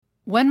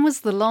When was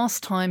the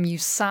last time you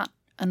sat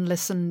and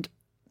listened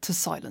to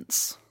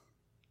silence?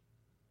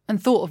 And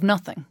thought of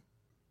nothing?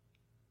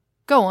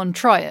 Go on,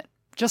 try it,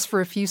 just for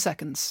a few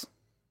seconds.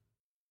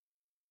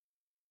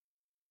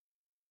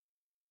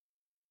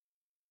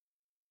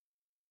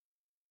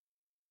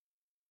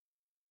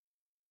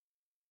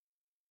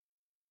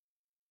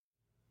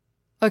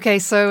 Okay,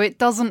 so it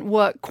doesn't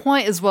work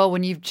quite as well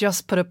when you've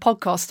just put a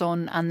podcast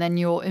on and then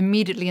you're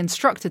immediately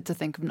instructed to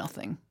think of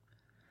nothing.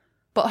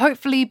 But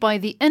hopefully by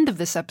the end of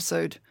this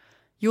episode,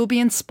 you'll be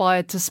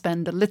inspired to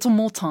spend a little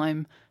more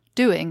time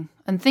doing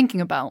and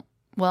thinking about,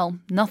 well,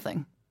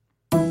 nothing.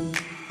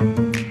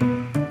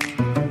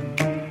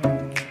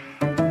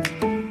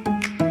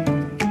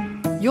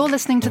 You're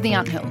listening to The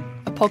Anthill,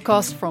 a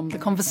podcast from The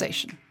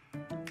Conversation.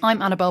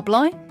 I'm Annabelle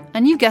Bly,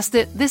 and you guessed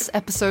it, this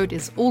episode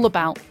is all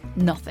about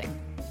nothing.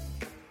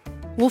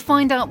 We'll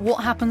find out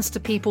what happens to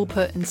people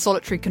put in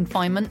solitary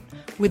confinement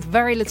with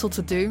very little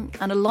to do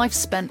and a life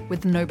spent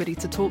with nobody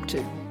to talk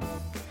to.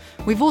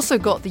 We've also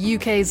got the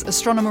UK's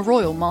Astronomer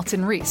Royal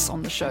Martin Rees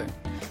on the show.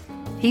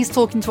 He's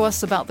talking to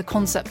us about the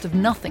concept of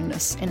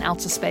nothingness in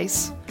outer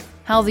space,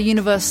 how the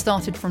universe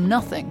started from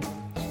nothing,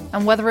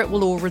 and whether it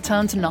will all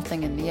return to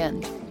nothing in the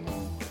end.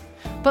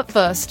 But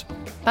first,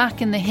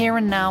 back in the here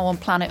and now on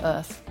planet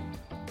Earth,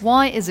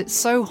 why is it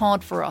so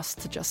hard for us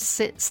to just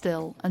sit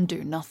still and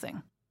do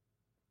nothing?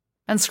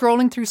 And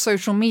scrolling through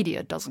social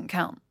media doesn't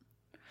count.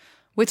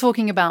 We're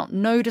talking about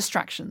no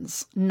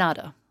distractions,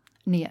 nada,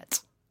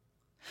 niet.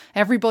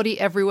 Everybody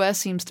everywhere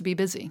seems to be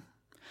busy.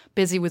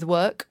 Busy with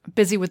work,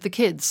 busy with the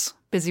kids,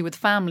 busy with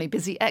family,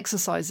 busy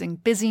exercising,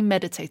 busy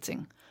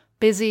meditating,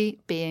 busy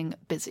being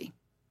busy.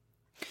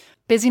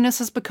 Busyness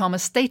has become a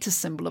status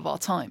symbol of our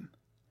time.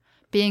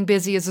 Being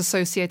busy is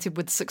associated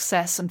with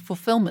success and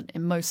fulfillment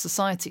in most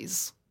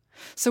societies.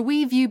 So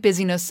we view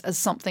busyness as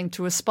something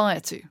to aspire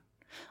to.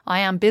 I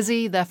am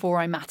busy, therefore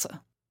I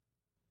matter.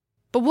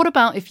 But what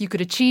about if you could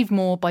achieve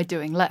more by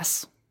doing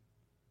less?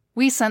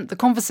 We sent The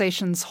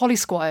Conversation's Holly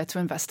Squire to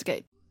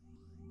investigate.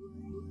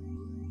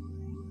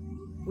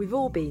 We've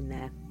all been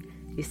there.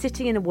 You're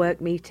sitting in a work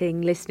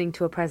meeting, listening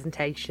to a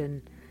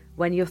presentation,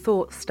 when your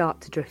thoughts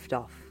start to drift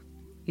off.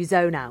 You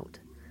zone out.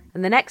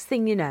 And the next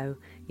thing you know,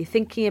 you're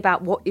thinking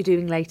about what you're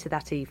doing later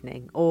that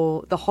evening,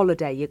 or the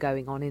holiday you're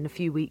going on in a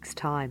few weeks'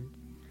 time.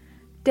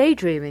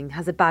 Daydreaming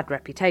has a bad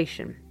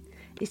reputation.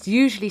 It's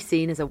usually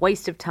seen as a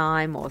waste of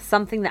time or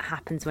something that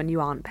happens when you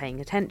aren't paying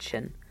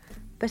attention.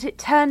 But it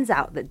turns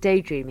out that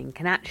daydreaming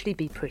can actually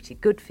be pretty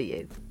good for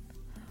you.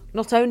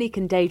 Not only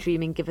can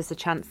daydreaming give us a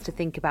chance to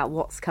think about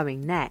what's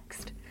coming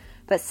next,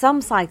 but some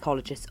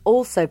psychologists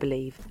also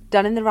believe,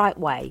 done in the right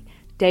way,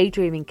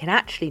 daydreaming can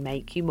actually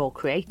make you more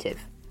creative.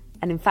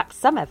 And in fact,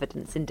 some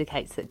evidence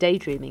indicates that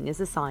daydreaming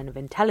is a sign of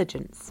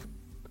intelligence.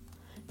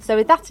 So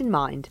with that in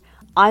mind,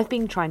 I've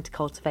been trying to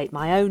cultivate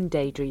my own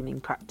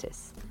daydreaming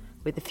practice,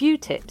 with a few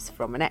tips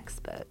from an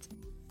expert.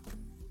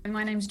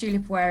 My name's Julia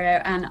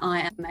Puerio and I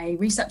am a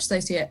research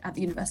associate at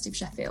the University of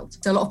Sheffield.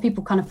 So a lot of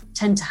people kind of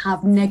tend to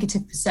have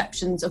negative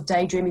perceptions of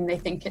daydreaming. They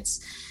think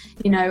it's,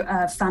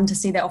 a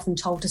fantasy. They're often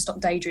told to stop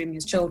daydreaming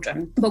as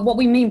children. But what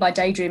we mean by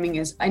daydreaming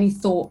is any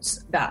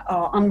thoughts that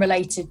are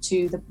unrelated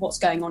to what's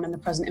going on in the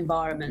present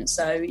environment.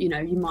 So,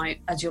 you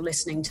might, as you're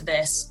listening to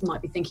this,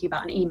 might be thinking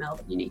about an email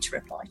that you need to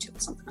reply to or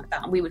something like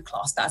that. And we would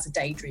class that as a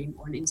daydream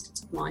or an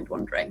instance of mind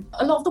wandering.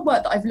 A lot of the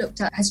work that I've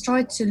looked at has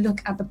tried to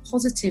look at the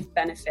positive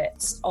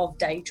benefits of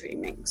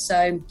daydreaming.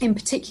 So in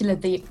particular,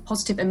 the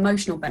positive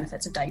emotional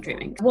benefits of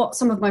daydreaming. What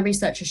some of my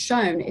research has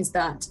shown is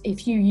that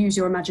if you use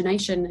your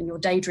imagination and your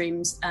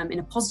daydreams in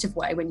a positive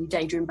way, when you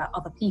daydream about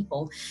other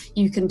people,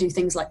 you can do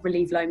things like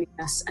relieve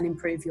loneliness and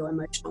improve your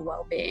emotional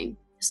well-being.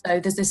 So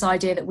there's this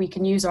idea that we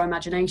can use our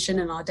imagination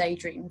and our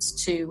daydreams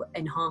to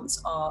enhance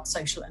our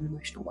social and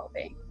emotional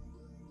well-being.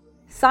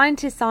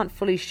 Scientists aren't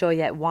fully sure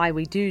yet why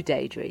we do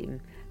daydream,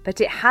 but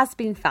it has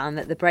been found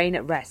that the brain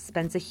at rest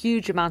spends a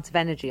huge amount of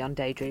energy on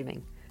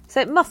daydreaming.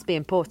 So it must be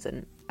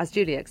important, as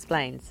Julia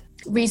explains.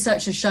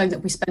 Research has shown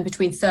that we spend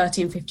between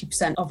 30 and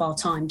 50% of our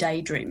time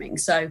daydreaming.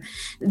 So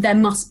there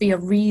must be a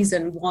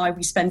reason why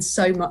we spend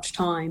so much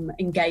time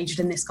engaged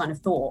in this kind of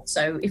thought.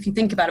 So if you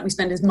think about it, we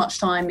spend as much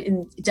time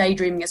in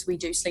daydreaming as we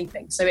do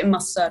sleeping. So it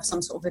must serve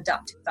some sort of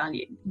adaptive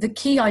value. The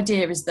key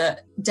idea is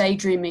that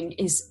daydreaming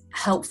is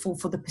helpful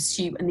for the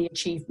pursuit and the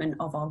achievement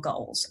of our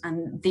goals.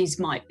 And these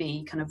might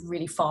be kind of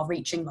really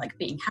far-reaching, like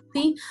being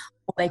happy,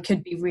 or they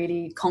could be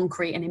really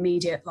concrete and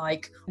immediate,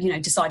 like,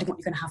 deciding what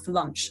you're going to have for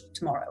lunch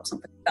tomorrow or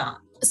something like that.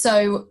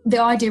 So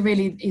the idea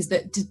really is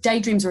that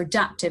daydreams are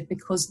adaptive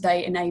because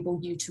they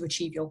enable you to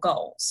achieve your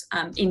goals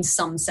in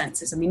some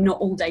senses. I mean, not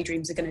all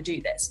daydreams are going to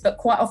do this, but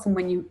quite often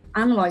when you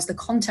analyse the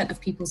content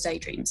of people's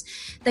daydreams,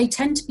 they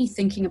tend to be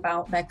thinking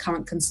about their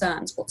current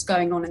concerns, what's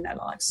going on in their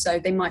lives. So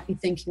they might be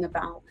thinking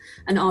about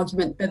an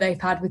argument that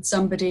they've had with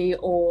somebody,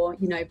 or,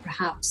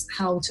 perhaps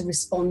how to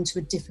respond to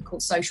a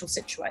difficult social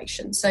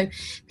situation. So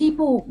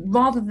people,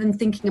 rather than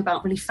thinking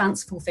about really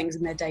fanciful things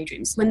in their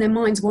daydreams, when their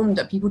minds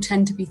wander, people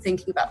tend to be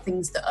thinking about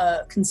things that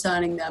are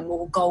concerning them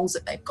or goals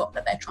that they've got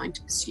that they're trying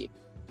to pursue.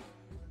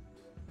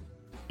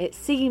 It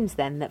seems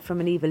then that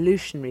from an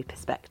evolutionary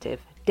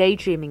perspective,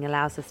 daydreaming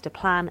allows us to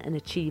plan and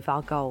achieve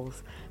our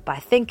goals by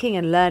thinking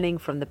and learning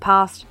from the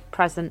past,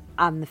 present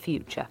and the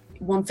future.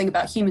 One thing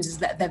about humans is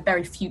that they're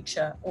very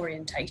future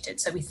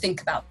orientated. So we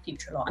think about the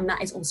future a lot. And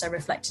that is also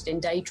reflected in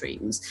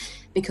daydreams,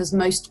 because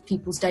most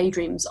people's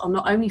daydreams are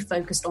not only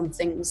focused on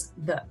things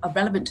that are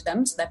relevant to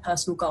them, so their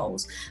personal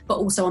goals, but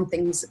also on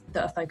things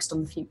that are focused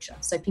on the future.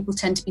 So people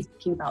tend to be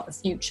thinking about the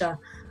future,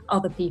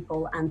 other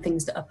people and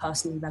things that are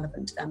personally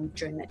relevant to them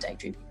during their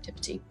daydream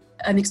activity.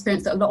 An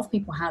experience that a lot of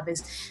people have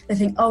is they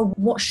think, oh,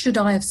 what should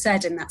I have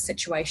said in that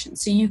situation?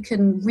 So you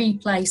can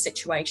replay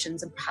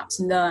situations and perhaps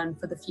learn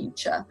for the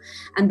future.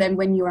 And then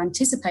when you're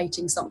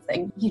anticipating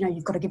something,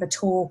 you've got to give a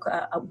talk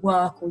at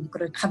work or you've got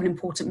to have an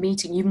important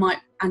meeting, you might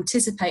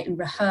anticipate and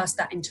rehearse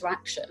that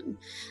interaction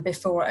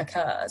before it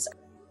occurs.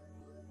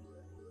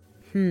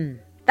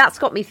 That's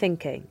got me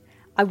thinking.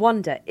 I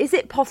wonder, is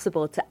it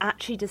possible to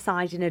actually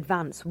decide in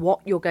advance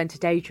what you're going to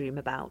daydream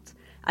about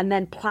and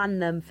then plan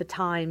them for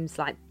times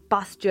like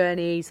bus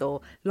journeys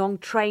or long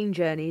train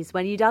journeys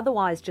when you'd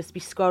otherwise just be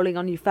scrolling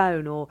on your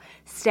phone or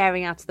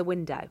staring out of the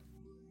window?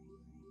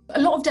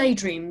 A lot of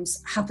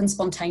daydreams happen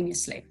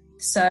spontaneously.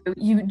 So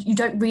you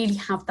don't really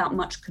have that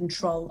much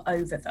control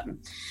over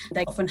them.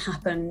 They often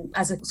happen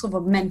as a sort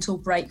of a mental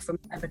break from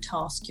whatever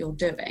task you're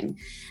doing.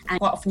 And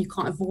quite often you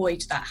can't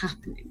avoid that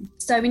happening.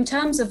 So in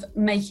terms of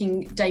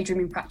making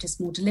daydreaming practice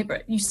more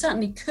deliberate, you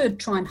certainly could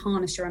try and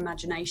harness your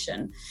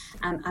imagination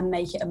and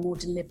make it a more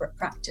deliberate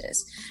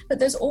practice. But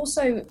there's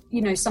also,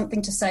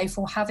 something to say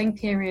for having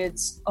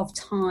periods of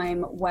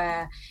time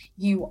where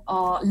you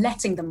are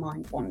letting the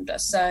mind wander.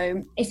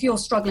 So if you're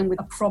struggling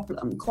with a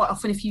problem, quite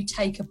often if you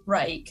take a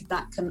break,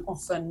 that can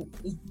often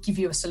give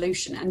you a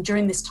solution. And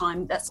during this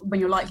time, that's when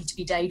you're likely to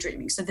be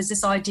daydreaming. So there's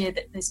this idea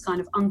that this kind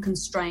of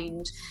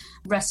unconstrained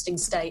resting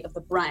state of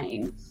the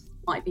brain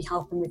might be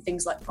helping with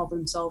things like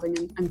problem solving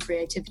and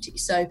creativity.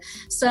 So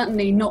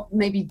certainly not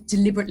maybe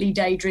deliberately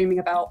daydreaming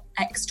about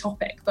X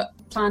topic, but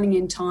planning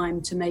in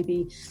time to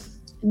maybe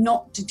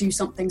not to do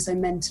something so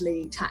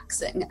mentally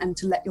taxing and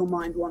to let your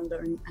mind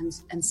wander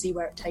and see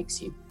where it takes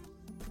you.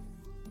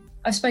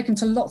 I've spoken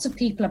to lots of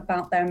people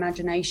about their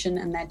imagination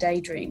and their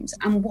daydreams.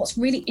 And what's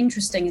really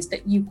interesting is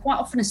that you quite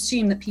often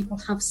assume that people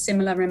have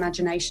similar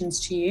imaginations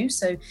to you.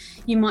 So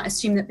you might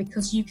assume that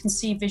because you can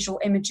see visual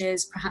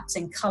images, perhaps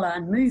in colour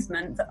and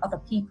movement, that other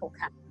people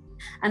can.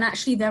 And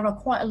actually, there are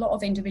quite a lot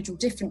of individual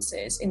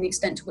differences in the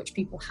extent to which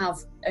people have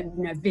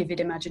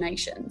vivid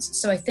imaginations.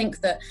 So I think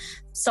that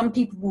some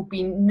people will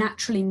be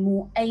naturally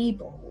more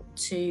able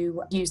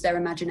to use their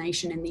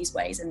imagination in these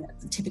ways, and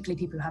typically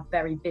people have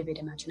very vivid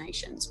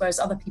imaginations, whereas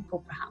other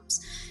people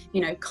perhaps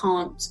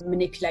can't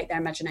manipulate their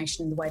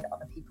imagination in the way that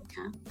other people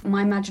can.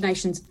 My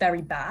imagination's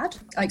very bad.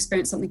 I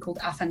experience something called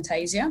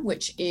aphantasia,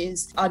 which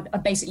is I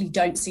basically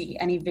don't see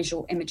any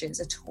visual images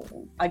at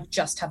all. I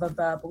just have a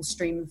verbal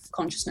stream of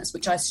consciousness,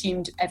 which I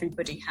assumed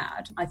everybody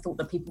had. I thought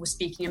that people were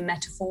speaking in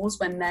metaphors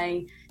when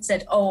they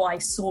said, oh, I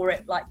saw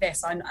it like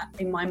this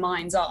in my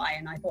mind's eye.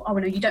 And I thought, oh,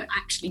 no, you don't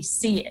actually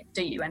see it,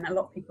 do you? And a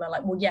lot of people are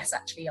like, well, yes,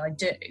 actually, I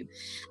do.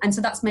 And so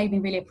that's made me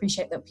really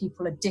appreciate that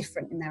people are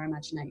different in their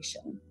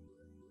imagination.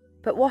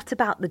 But what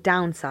about the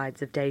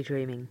downsides of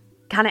daydreaming?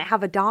 Can it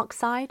have a dark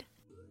side?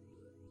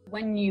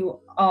 When you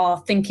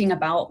are thinking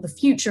about the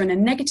future in a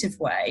negative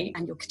way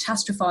and you're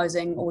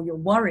catastrophizing or you're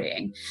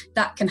worrying,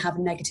 that can have a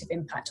negative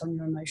impact on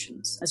your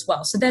emotions as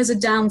well. So there's a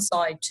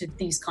downside to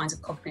these kinds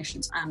of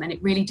cognitions, and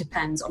it really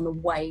depends on the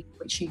way in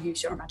which you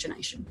use your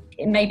imagination.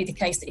 It may be the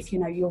case that if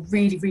you're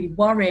really, really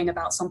worrying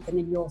about something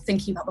and you're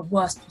thinking about the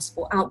worst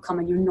possible outcome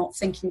and you're not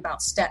thinking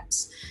about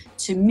steps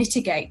to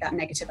mitigate that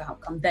negative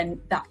outcome,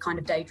 then that kind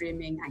of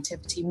daydreaming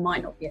activity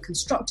might not be a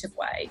constructive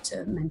way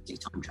to mentally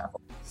time travel.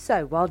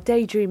 So while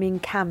daydreaming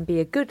can be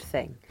a good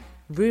thing,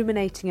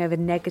 ruminating over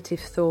negative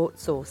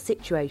thoughts or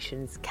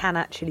situations can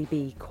actually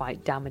be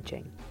quite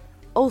damaging.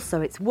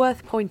 Also, it's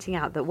worth pointing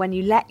out that when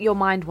you let your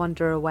mind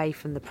wander away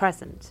from the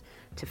present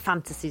to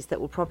fantasies that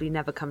will probably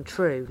never come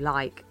true,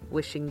 like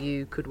wishing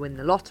you could win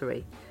the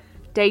lottery,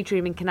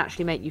 daydreaming can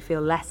actually make you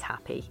feel less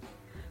happy.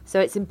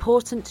 So it's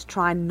important to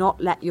try and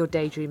not let your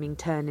daydreaming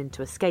turn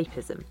into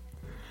escapism.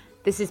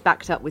 This is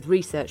backed up with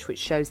research which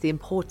shows the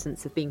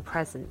importance of being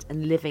present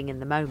and living in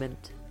the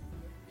moment.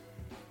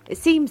 It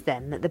seems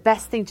then that the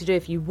best thing to do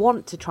if you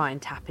want to try and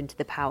tap into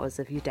the powers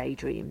of your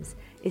daydreams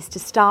is to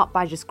start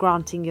by just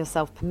granting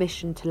yourself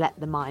permission to let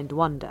the mind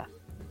wander.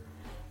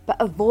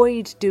 But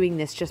avoid doing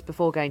this just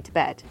before going to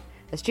bed,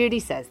 as Julie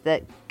says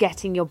that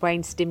getting your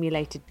brain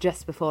stimulated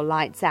just before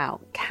lights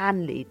out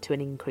can lead to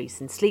an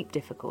increase in sleep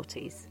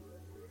difficulties.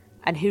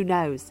 And who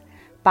knows,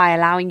 by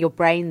allowing your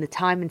brain the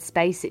time and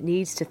space it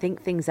needs to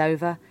think things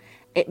over,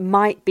 it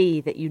might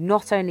be that you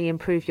not only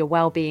improve your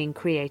well-being and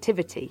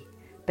creativity,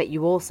 but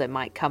you also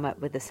might come up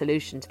with a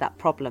solution to that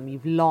problem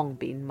you've long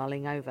been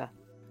mulling over.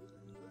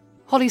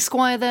 Holly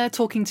Squire there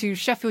talking to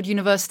Sheffield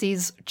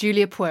University's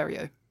Julia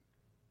Puerio.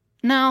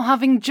 Now,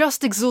 having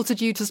just exhorted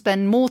you to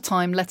spend more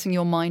time letting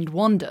your mind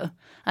wander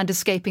and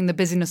escaping the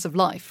busyness of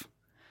life,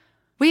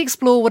 we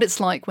explore what it's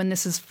like when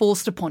this is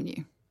forced upon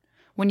you.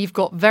 when you've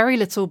got very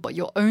little but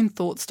your own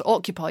thoughts to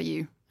occupy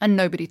you and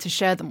nobody to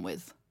share them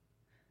with.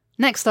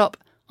 Next up,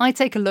 I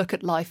take a look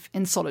at life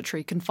in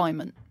solitary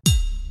confinement.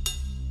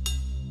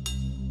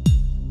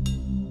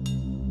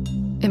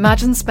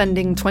 Imagine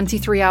spending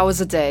 23 hours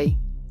a day,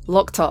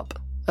 locked up,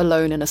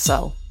 alone in a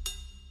cell.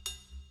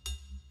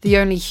 The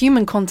only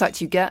human contact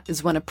you get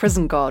is when a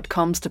prison guard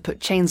comes to put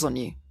chains on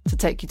you to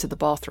take you to the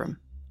bathroom.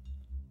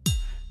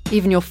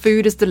 Even your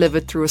food is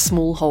delivered through a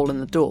small hole in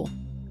the door.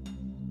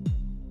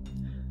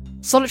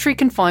 Solitary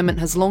confinement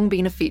has long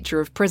been a feature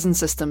of prison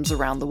systems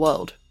around the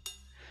world.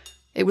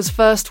 It was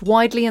first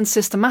widely and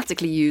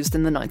systematically used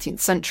in the 19th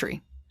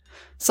century,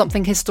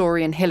 something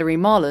historian Hilary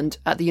Marland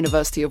at the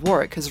University of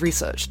Warwick has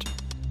researched.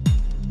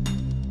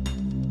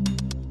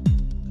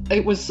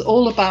 It was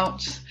all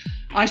about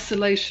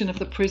isolation of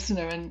the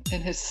prisoner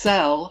in his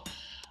cell.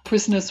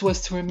 Prisoners were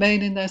to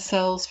remain in their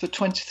cells for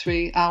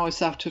 23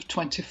 hours out of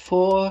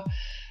 24.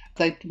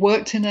 They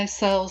worked in their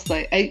cells,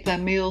 they ate their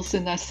meals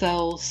in their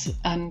cells,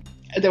 and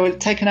they were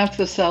taken out of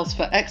the cells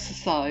for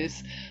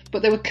exercise,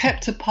 but they were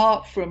kept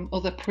apart from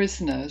other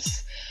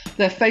prisoners.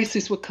 Their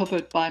faces were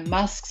covered by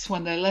masks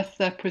when they left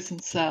their prison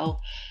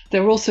cell. They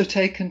were also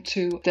taken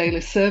to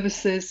daily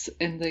services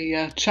in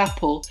the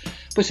chapel,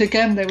 but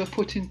again they were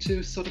put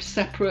into sort of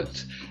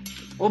separate,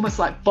 almost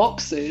like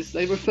boxes.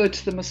 They referred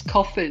to them as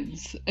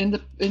coffins in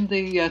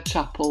the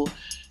chapel,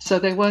 so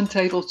they weren't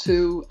able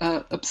to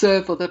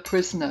observe other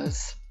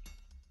prisoners.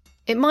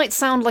 It might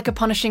sound like a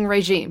punishing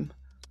regime,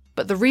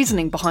 but the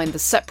reasoning behind the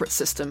separate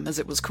system, as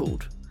it was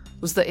called,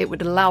 was that it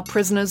would allow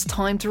prisoners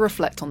time to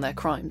reflect on their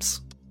crimes.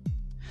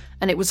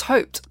 And it was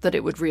hoped that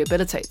it would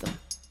rehabilitate them.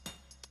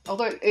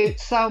 Although it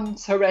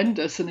sounds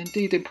horrendous, and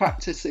indeed in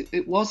practice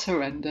it was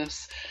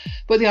horrendous,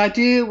 but the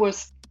idea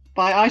was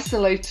by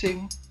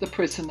isolating the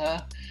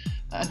prisoner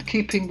and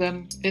keeping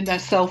them in their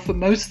cell for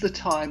most of the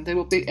time, they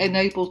would be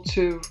enabled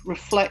to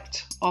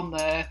reflect on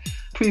their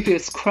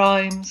previous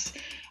crimes,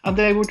 and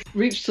they would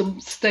reach some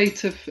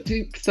state of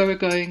deep,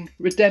 thoroughgoing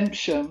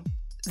redemption.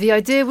 The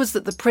idea was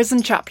that the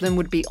prison chaplain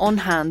would be on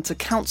hand to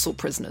counsel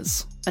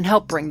prisoners and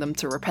help bring them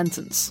to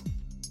repentance.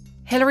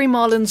 Hilary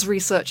Marland's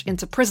research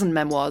into prison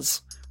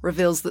memoirs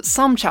reveals that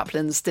some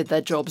chaplains did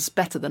their jobs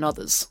better than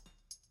others.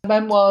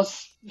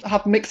 Memoirs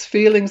have mixed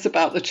feelings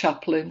about the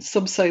chaplains.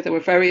 Some say they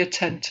were very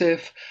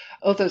attentive.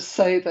 Others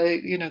say they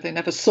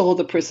never saw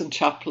the prison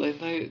chaplain.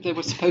 They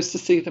were supposed to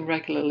see them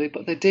regularly,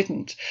 but they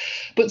didn't.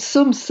 But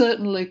some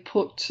certainly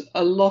put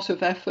a lot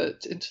of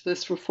effort into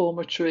this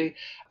reformatory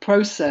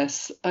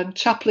process. And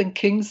Chaplain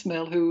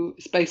Kingsmill, who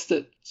is based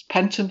at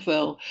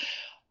Pentonville,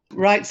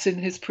 writes in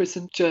his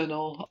prison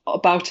journal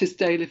about his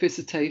daily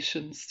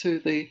visitations to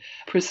the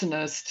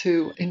prisoners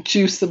to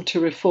induce them to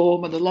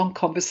reform and the long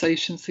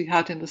conversations he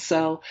had in the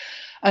cell.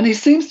 And he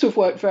seems to have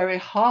worked very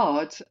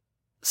hard.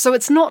 So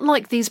it's not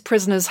like these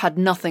prisoners had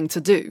nothing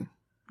to do,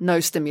 no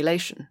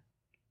stimulation.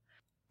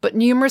 But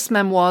numerous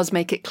memoirs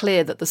make it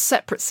clear that the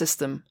separate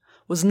system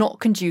was not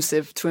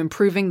conducive to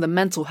improving the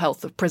mental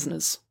health of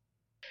prisoners.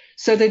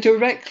 So they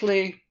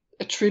directly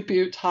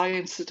attribute high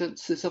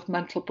incidences of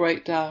mental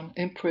breakdown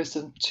in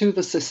prison to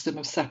the system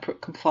of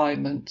separate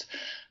confinement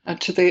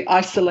and to the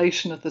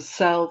isolation of the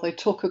cell. They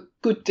talk a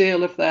good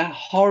deal of their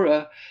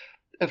horror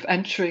of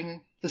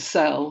entering the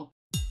cell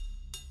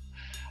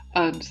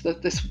and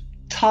this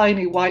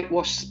tiny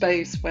whitewashed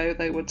space where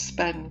they would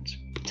spend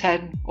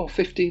 10 or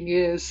 15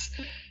 years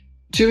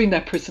during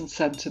their prison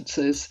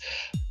sentences.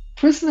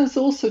 Prisoners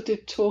also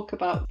did talk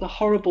about the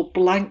horrible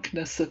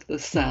blankness of the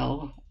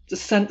cell, the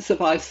sense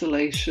of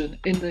isolation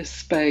in this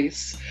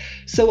space.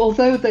 So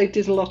although they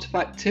did a lot of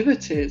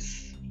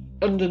activities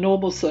under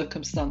normal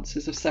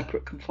circumstances of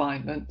separate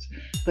confinement,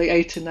 they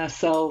ate in their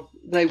cell,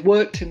 they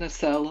worked in their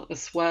cell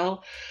as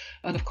well,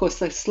 and of course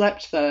they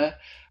slept there,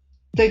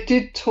 they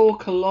did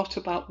talk a lot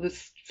about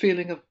this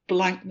feeling of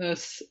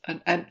blankness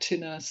and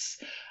emptiness,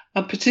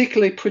 and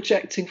particularly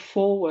projecting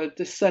forward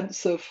this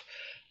sense of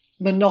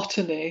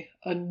monotony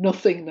and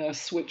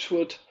nothingness which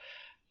would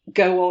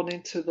go on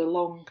into the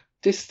long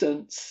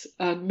distance.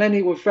 And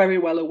many were very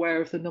well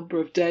aware of the number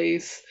of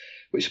days,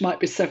 which might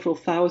be several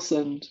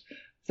thousand,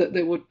 that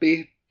they would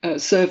be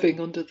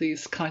serving under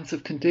these kinds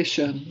of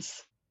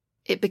conditions.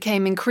 It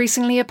became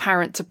increasingly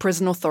apparent to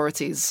prison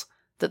authorities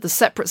that the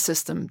separate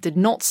system did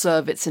not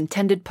serve its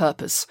intended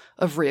purpose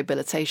of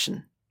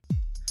rehabilitation.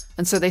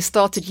 And so they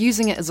started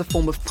using it as a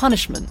form of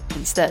punishment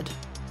instead.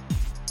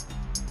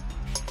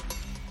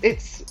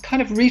 It's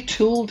kind of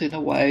retooled in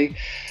a way.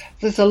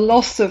 There's a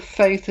loss of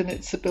faith in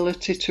its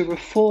ability to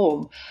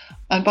reform.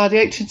 And by the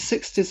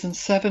 1860s and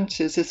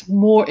 70s, there's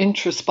more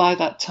interest by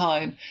that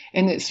time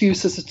in its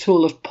use as a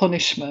tool of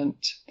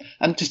punishment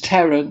and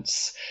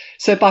deterrence.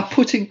 So by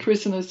putting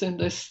prisoners in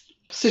this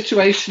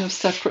situation of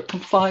separate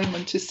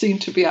confinement is seen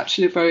to be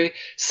actually a very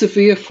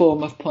severe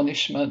form of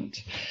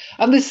punishment.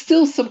 And there's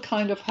still some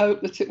kind of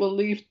hope that it will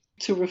lead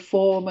to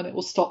reform and it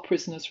will stop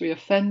prisoners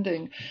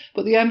reoffending.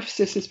 But the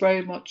emphasis is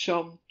very much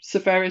on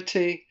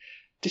severity,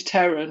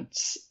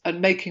 deterrence,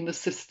 and making the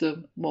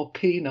system more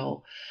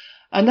penal.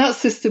 And that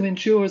system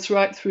endures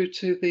right through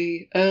to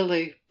the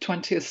early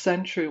 20th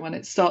century when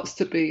it starts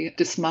to be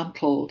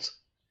dismantled.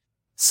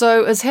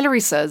 So, as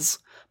Hilary says,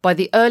 by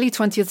the early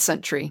 20th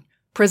century,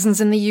 prisons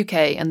in the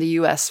UK and the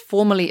US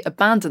formally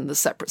abandoned the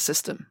separate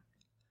system.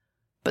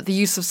 But the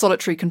use of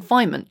solitary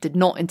confinement did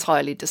not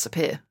entirely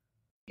disappear.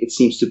 It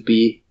seems to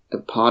be a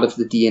part of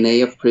the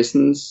DNA of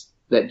prisons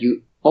that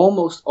you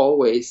almost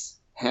always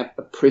have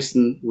a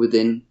prison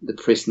within the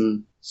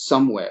prison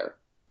somewhere.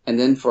 And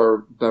then for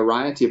a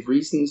variety of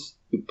reasons,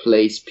 you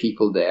place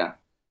people there.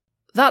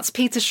 That's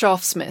Peter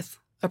Scharf-Smith,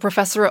 a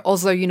professor at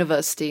Oslo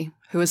University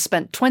who has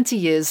spent 20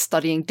 years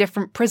studying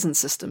different prison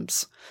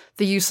systems,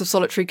 the use of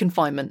solitary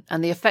confinement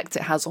and the effect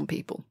it has on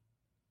people.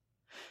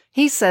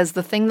 He says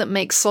the thing that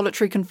makes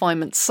solitary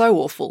confinement so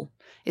awful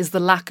is the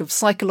lack of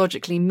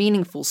psychologically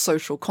meaningful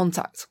social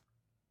contact.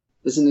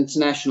 There's an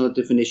international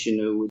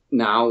definition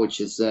now which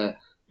has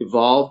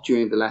evolved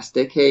during the last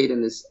decade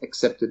and is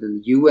accepted in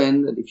the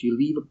UN, that if you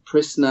leave a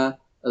prisoner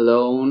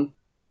alone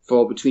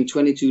for between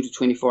 22 to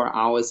 24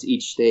 hours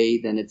each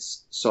day, then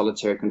it's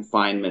solitary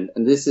confinement.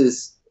 And this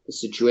is a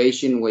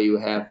situation where you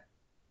have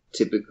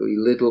typically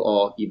little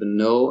or even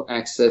no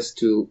access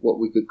to what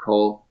we could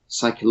call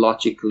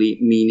psychologically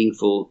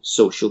meaningful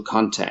social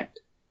contact.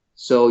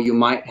 So you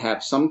might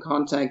have some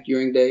contact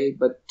during the day,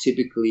 but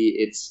typically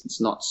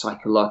it's not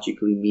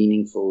psychologically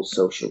meaningful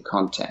social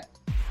contact.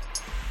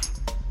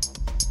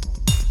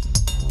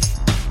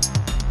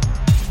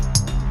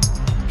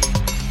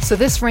 So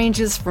this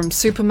ranges from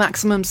super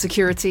maximum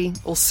security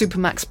or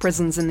supermax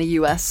prisons in the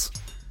US,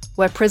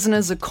 where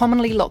prisoners are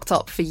commonly locked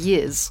up for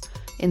years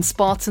in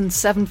Spartan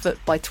 7-foot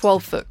by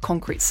 12-foot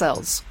concrete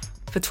cells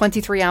for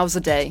 23 hours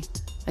a day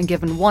and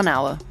given 1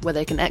 hour where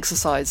they can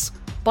exercise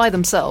by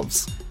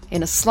themselves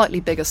in a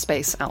slightly bigger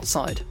space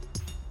outside.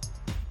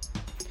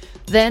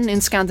 Then,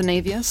 in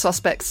Scandinavia,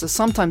 suspects are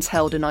sometimes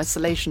held in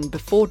isolation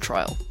before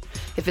trial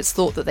if it's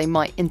thought that they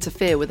might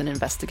interfere with an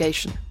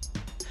investigation.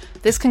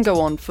 This can go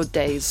on for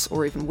days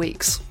or even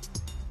weeks.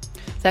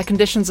 Their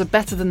conditions are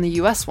better than the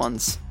US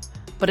ones,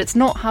 but it's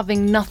not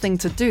having nothing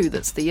to do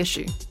that's the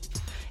issue.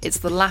 It's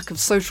the lack of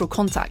social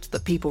contact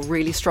that people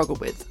really struggle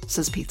with,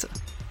 says Peter.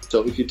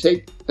 So if you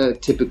take a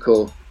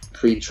typical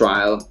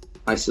pre-trial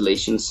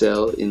isolation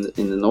cell in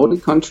the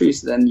Nordic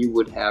countries, then you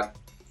would have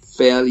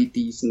fairly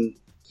decent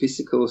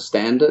physical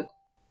standard.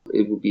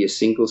 It would be a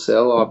single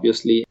cell,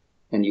 obviously,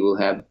 and you will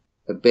have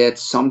a bed.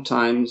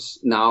 Sometimes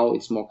now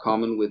it's more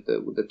common with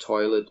the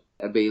toilet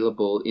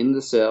available in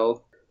the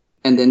cell.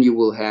 And then you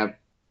will have,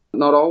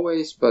 not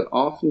always, but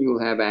often you'll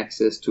have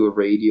access to a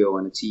radio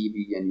and a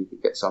TV, and you can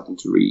get something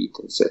to read,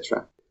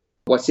 etc.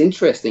 What's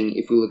interesting,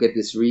 if we look at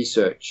this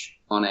research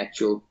on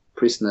actual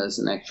prisoners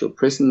and actual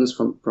prisoners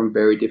from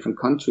very different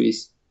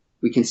countries,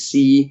 we can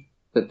see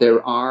that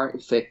there are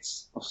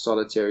effects of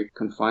solitary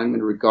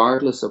confinement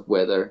regardless of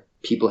whether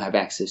people have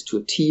access to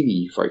a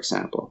TV, for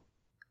example.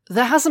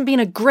 There hasn't been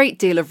a great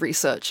deal of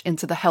research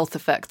into the health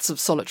effects of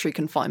solitary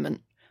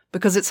confinement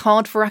because it's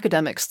hard for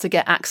academics to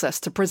get access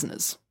to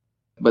prisoners.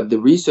 But the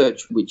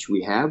research which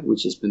we have,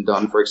 which has been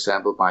done, for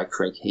example, by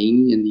Craig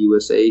Haney in the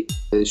USA,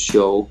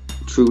 show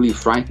truly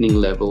frightening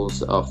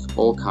levels of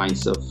all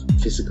kinds of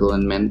physical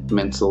and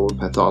mental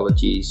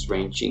pathologies,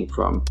 ranging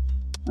from,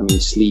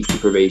 sleep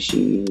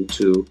deprivation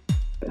to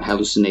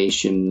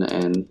hallucination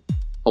and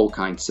all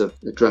kinds of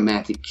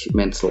dramatic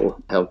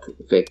mental health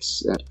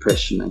effects,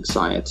 depression,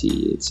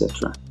 anxiety,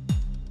 etc.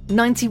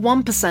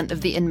 91%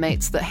 of the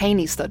inmates that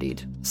Haney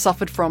studied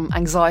suffered from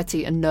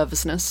anxiety and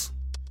nervousness.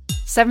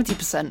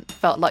 70%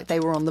 felt like they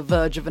were on the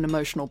verge of an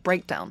emotional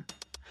breakdown,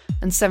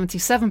 and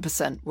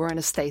 77% were in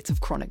a state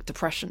of chronic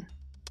depression.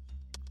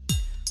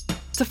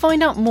 To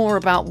find out more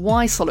about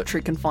why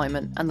solitary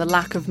confinement and the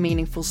lack of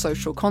meaningful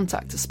social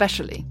contact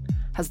especially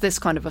has this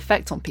kind of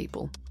effect on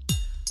people,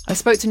 I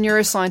spoke to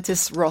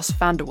neuroscientist Ross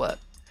van der Wert,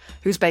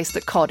 who's based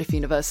at Cardiff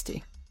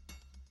University.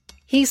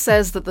 He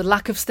says that the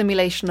lack of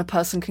stimulation a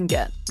person can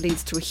get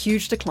leads to a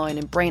huge decline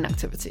in brain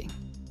activity.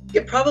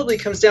 It probably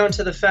comes down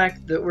to the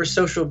fact that we're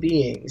social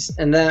beings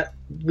and that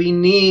we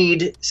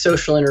need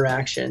social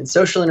interaction.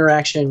 Social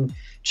interaction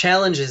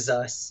challenges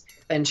us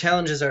and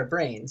challenges our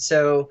brain.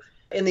 So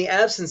in the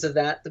absence of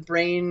that, the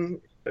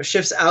brain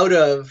shifts out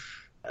of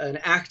an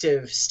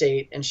active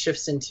state and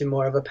shifts into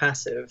more of a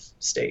passive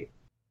state.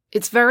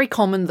 It's very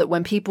common that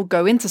when people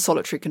go into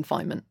solitary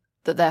confinement,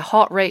 that their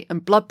heart rate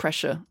and blood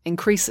pressure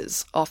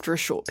increases after a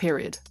short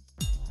period.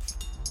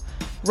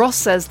 Ross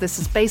says this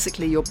is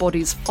basically your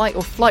body's fight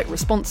or flight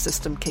response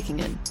system kicking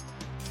in,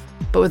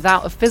 but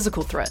without a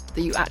physical threat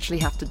that you actually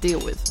have to deal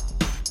with.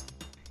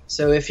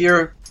 So if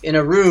you're in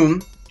a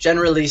room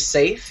generally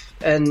safe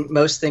and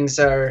most things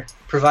are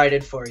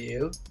provided for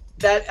you,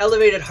 that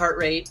elevated heart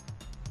rate,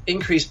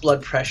 increased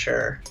blood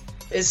pressure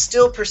is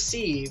still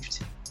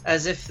perceived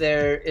as if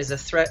there is a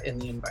threat in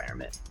the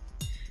environment.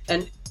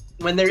 And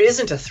when there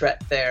isn't a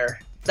threat there,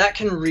 that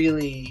can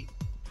really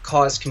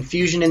cause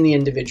confusion in the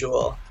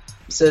individual.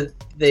 So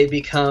they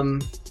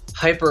become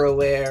hyper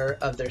aware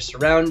of their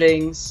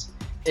surroundings.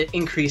 It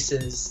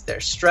increases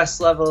their stress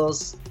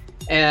levels.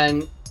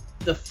 And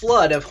the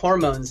flood of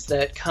hormones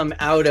that come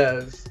out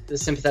of the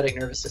sympathetic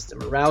nervous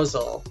system,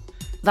 arousal.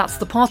 That's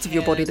the part of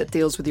your body that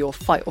deals with your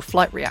fight or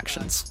flight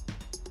reactions.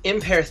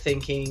 Impair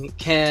thinking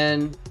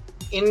can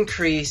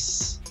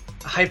increase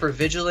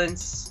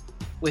hypervigilance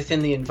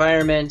within the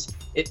environment.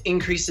 It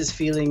increases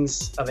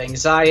feelings of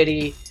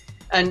anxiety,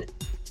 and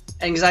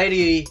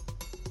anxiety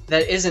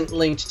that isn't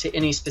linked to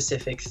any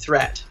specific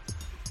threat.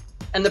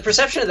 And the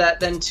perception of that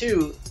then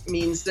too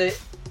means that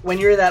when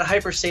you're in that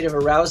hyper state of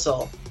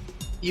arousal,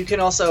 you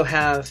can also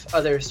have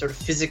other sort of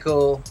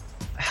physical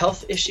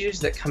health issues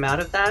that come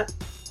out of that.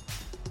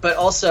 But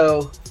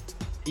also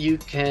you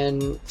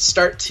can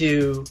start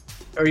to,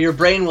 or your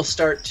brain will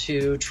start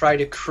to try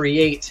to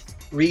create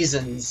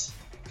reasons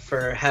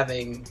for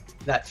having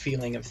that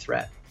feeling of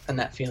threat and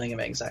that feeling of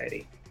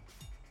anxiety.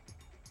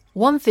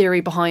 One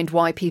theory behind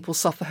why people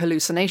suffer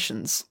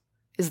hallucinations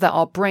is that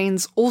our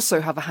brains also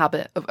have a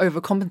habit of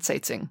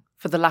overcompensating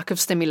for the lack of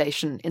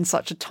stimulation in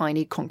such a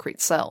tiny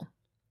concrete cell.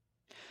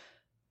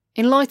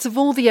 In light of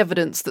all the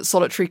evidence that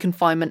solitary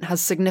confinement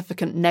has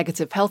significant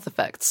negative health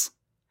effects,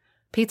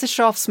 Peter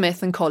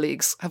Scharf-Smith and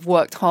colleagues have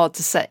worked hard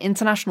to set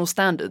international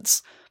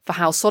standards for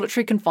how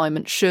solitary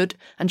confinement should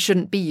and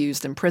shouldn't be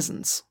used in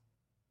prisons.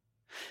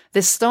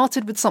 This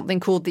started with something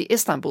called the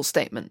Istanbul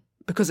Statement,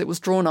 because it was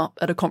drawn up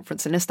at a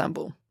conference in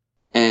Istanbul.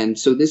 And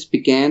so this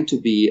began to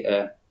be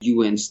a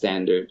UN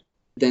standard.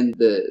 Then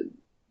the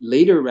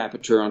later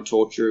rapporteur on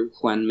torture,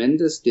 Juan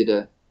Mendes, did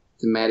a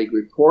thematic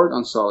report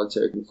on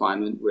solitary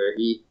confinement where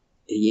he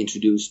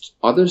introduced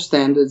other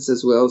standards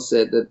as well,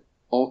 said that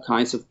all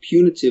kinds of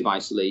punitive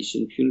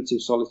isolation,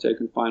 punitive solitary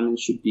confinement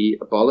should be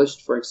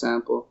abolished, for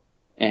example,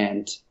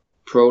 and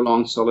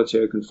prolonged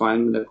solitary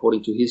confinement,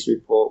 according to his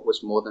report,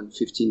 was more than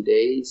 15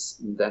 days,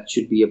 and that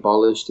should be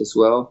abolished as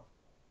well.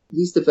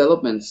 These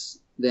developments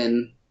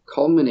then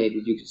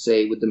culminated, you could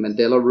say, with the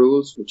Mandela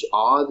Rules, which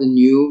are the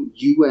new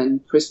UN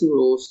prison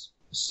rules,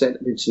 set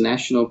of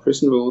international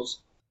prison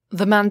rules.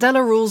 The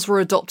Mandela Rules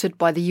were adopted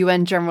by the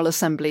UN General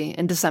Assembly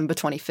in December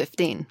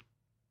 2015.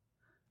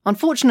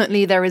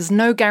 Unfortunately, there is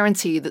no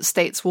guarantee that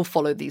states will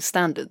follow these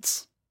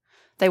standards.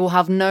 They will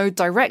have no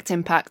direct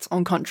impact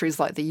on countries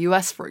like the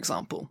US, for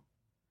example.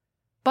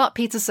 But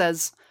Peter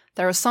says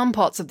there are some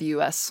parts of the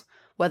US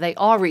where they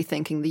are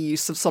rethinking the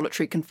use of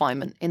solitary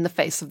confinement in the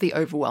face of the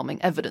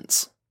overwhelming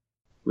evidence.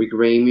 Rick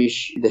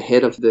Ramish, the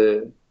head of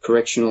the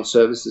correctional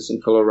services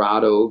in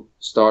Colorado,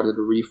 started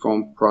a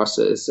reform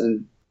process,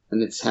 and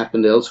it's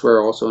happened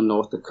elsewhere, also in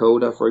North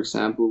Dakota, for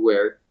example,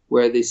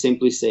 where they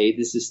simply say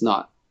this is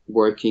not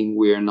working.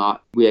 We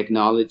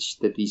acknowledge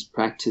that these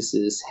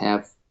practices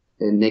have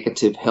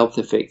negative health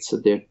effects,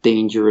 that they're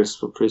dangerous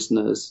for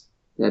prisoners,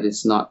 that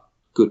it's not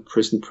good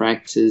prison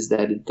practice,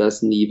 that it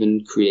doesn't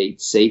even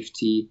create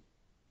safety,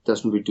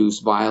 doesn't reduce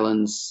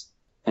violence,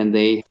 and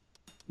they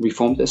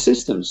reformed their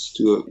systems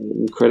to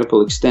an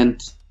incredible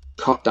extent,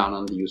 cut down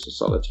on the use of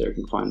solitary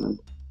confinement.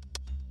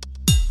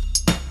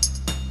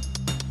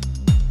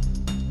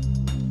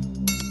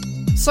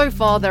 So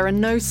far, there are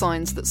no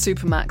signs that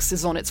Supermax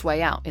is on its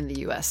way out in the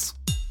US.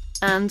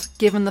 And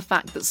given the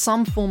fact that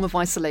some form of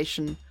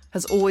isolation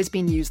has always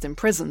been used in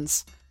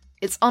prisons,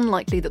 it's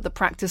unlikely that the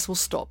practice will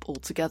stop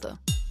altogether.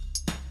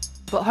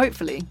 But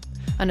hopefully,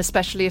 and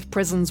especially if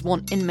prisons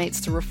want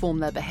inmates to reform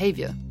their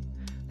behaviour,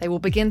 they will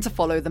begin to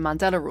follow the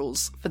Mandela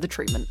Rules for the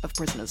treatment of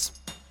prisoners.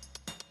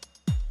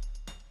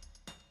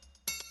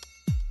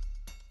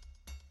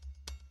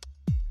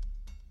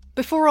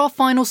 Before our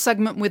final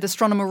segment with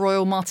Astronomer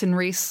Royal Martin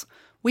Rees,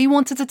 we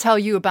wanted to tell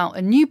you about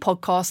a new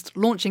podcast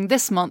launching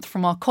this month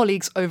from our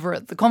colleagues over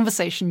at The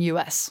Conversation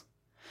US.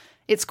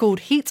 It's called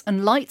Heat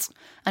and Light,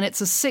 and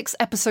it's a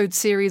 6-episode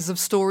series of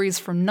stories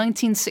from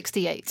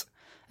 1968,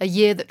 a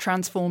year that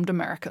transformed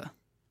America.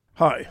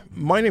 Hi,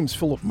 my name's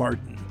Philip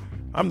Martin.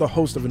 I'm the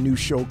host of a new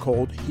show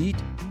called Heat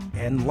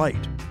and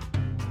Light.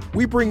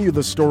 We bring you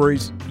the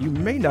stories you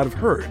may not have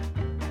heard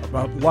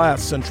about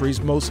last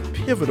century's most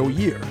pivotal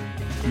year,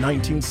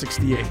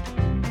 1968.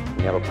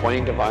 We have a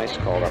pointing device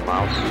called a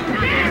mouse.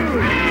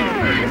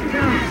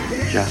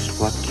 Just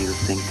what do you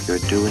think you're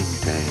doing,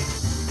 Dave?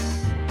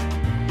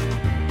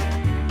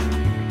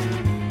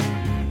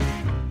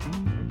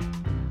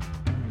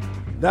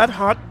 That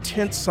hot,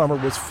 tense summer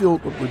was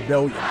filled with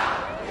rebellion.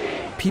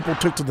 People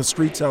took to the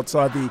streets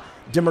outside the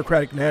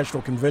Democratic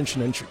National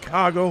Convention in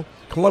Chicago.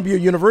 Columbia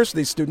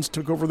University students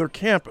took over their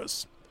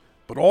campus.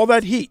 But all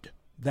that heat,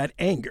 that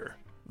anger,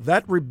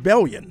 that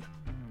rebellion,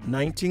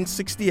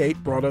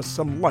 1968 brought us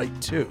some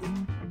light, too.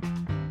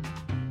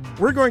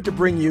 We're going to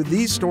bring you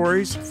these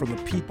stories from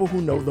the people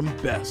who know them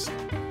best,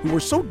 who were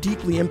so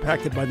deeply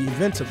impacted by the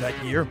events of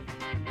that year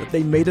that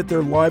they made it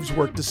their life's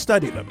work to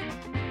study them.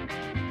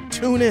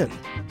 Tune in,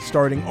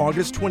 starting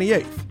August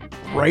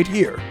 28th, right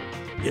here.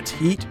 It's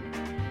Heat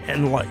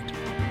and Light.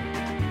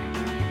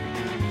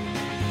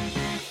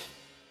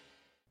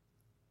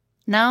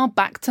 Now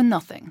back to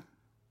nothing.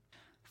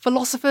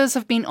 Philosophers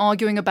have been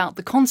arguing about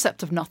the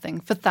concept of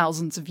nothing for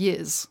thousands of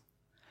years.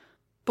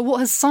 But what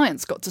has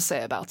science got to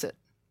say about it?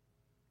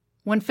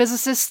 When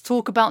physicists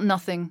talk about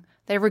nothing,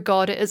 they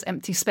regard it as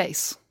empty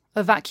space,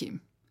 a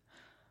vacuum.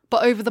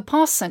 But over the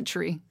past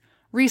century,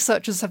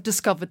 researchers have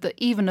discovered that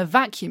even a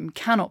vacuum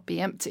cannot be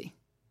empty.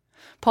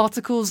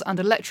 Particles and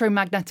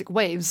electromagnetic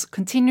waves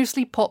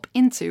continuously pop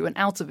into and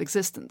out of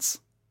existence.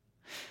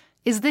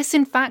 Is this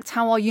in fact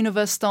how our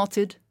universe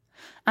started?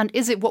 And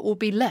is it what will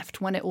be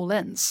left when it all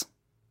ends?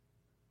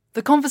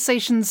 The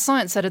Conversation's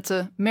science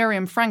editor,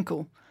 Miriam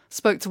Frankel,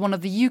 spoke to one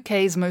of the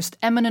UK's most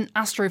eminent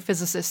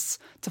astrophysicists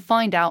to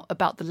find out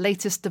about the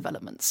latest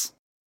developments.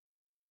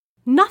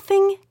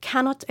 Nothing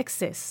cannot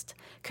exist,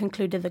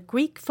 concluded the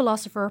Greek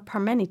philosopher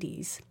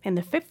Parmenides in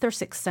the 5th or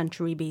 6th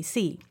century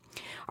BC,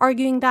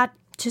 arguing that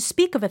to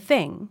speak of a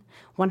thing,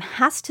 one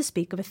has to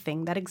speak of a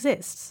thing that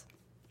exists.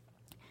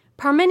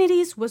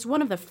 Parmenides was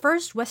one of the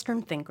first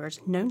Western thinkers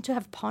known to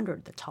have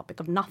pondered the topic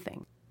of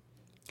nothing.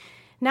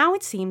 Now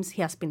it seems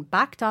he has been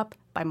backed up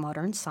by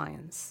modern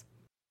science.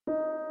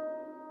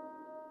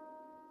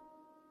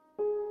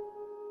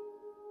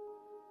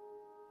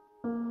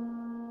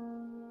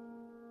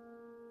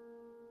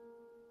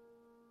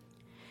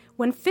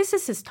 When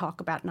physicists talk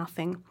about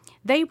nothing,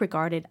 they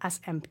regard it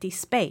as empty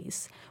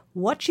space,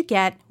 what you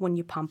get when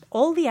you pump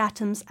all the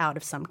atoms out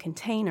of some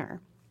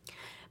container.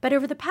 But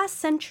over the past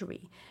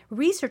century,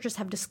 researchers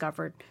have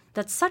discovered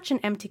that such an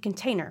empty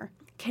container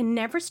can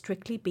never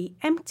strictly be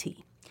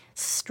empty.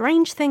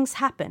 Strange things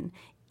happen,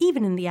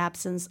 even in the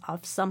absence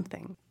of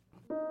something.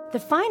 The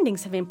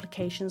findings have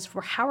implications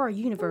for how our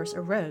universe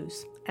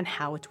arose and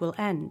how it will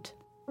end.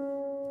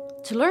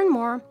 To learn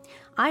more,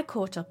 I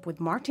caught up with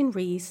Martin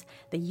Rees,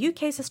 the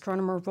UK's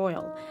Astronomer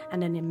Royal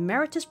and an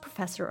emeritus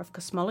professor of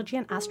cosmology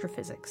and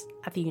astrophysics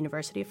at the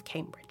University of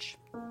Cambridge.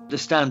 The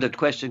standard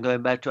question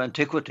going back to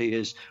antiquity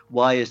is,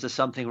 why is there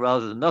something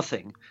rather than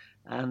nothing?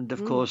 And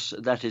of course,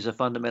 that is a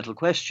fundamental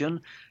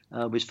question,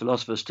 which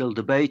philosophers still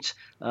debate.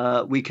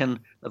 We can,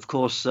 of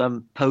course,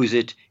 pose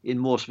it in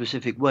more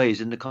specific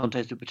ways in the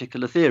context of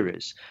particular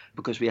theories,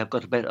 because we have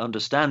got a better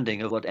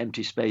understanding of what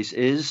empty space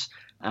is.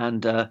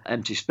 And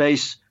empty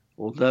space,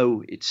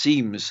 although it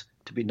seems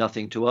to be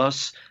nothing to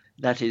us,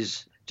 that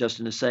is just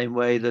in the same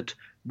way that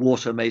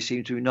water may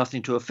seem to be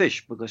nothing to a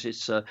fish, because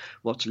it's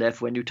what's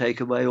left when you take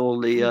away all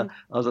the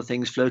other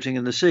things floating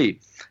in the sea.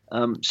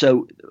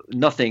 So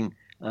nothing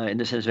in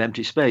the sense of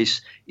empty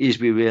space is,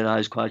 we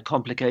realize, quite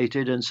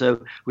complicated, and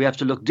so we have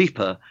to look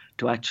deeper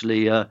to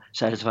actually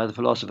satisfy the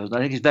philosophers. And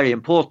I think it's very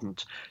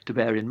important to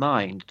bear in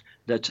mind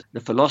that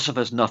the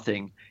philosopher's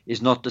nothing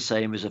is not the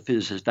same as a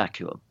physicist's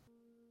vacuum.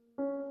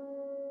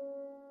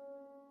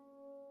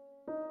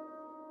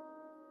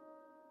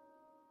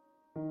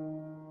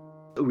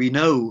 We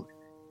know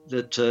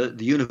that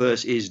the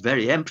universe is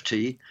very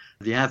empty.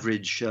 The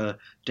average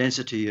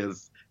density of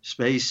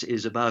space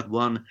is about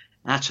 1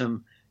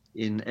 atom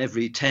in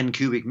every 10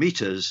 cubic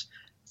meters,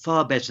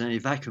 far better than any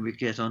vacuum we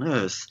get on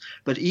Earth.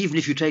 But even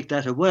if you take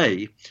that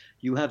away,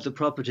 you have the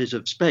properties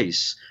of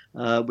space,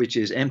 which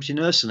is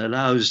emptiness and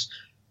allows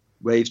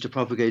waves to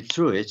propagate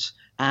through it.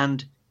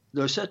 And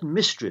there are certain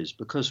mysteries,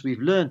 because we've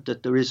learned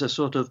that there is a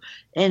sort of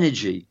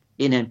energy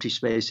in empty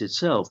space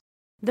itself.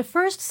 The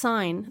first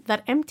sign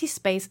that empty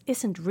space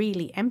isn't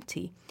really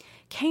empty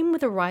came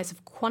with the rise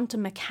of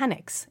quantum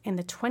mechanics in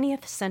the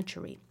 20th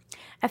century,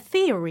 a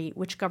theory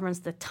which governs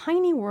the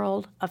tiny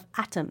world of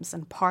atoms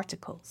and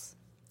particles.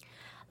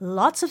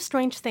 Lots of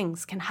strange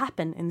things can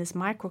happen in this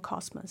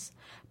microcosmos.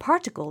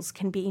 Particles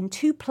can be in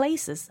 2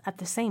 places at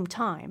the same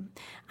time,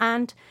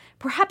 and,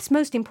 perhaps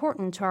most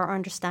important to our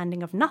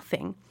understanding of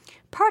nothing,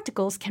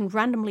 particles can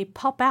randomly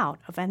pop out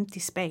of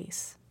empty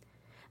space.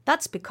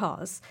 That's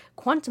because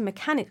quantum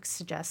mechanics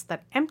suggests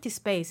that empty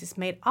space is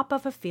made up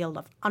of a field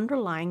of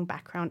underlying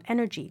background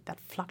energy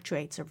that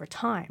fluctuates over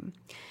time,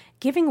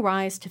 giving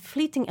rise to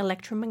fleeting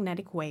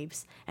electromagnetic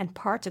waves and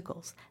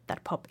particles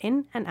that pop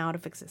in and out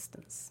of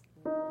existence.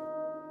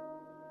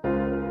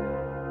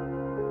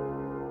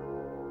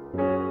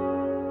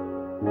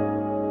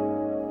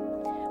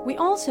 We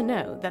also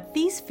know that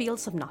these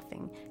fields of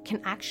nothing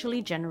can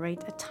actually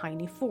generate a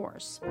tiny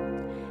force.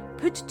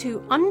 Put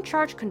 2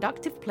 uncharged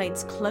conductive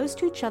plates close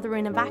to each other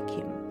in a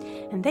vacuum,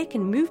 and they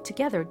can move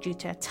together due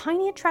to a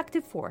tiny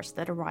attractive force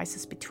that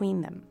arises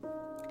between them.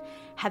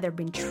 Had there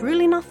been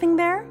truly nothing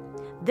there,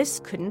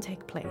 this couldn't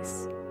take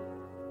place.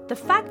 The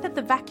fact that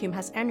the vacuum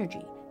has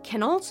energy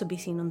can also be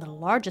seen on the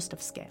largest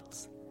of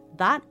scales,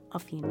 that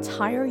of the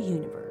entire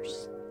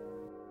universe.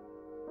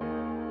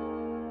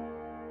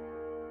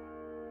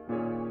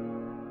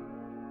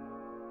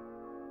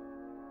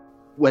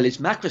 Well, its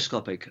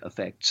macroscopic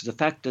effects, the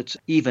fact that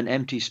even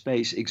empty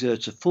space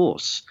exerts a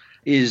force,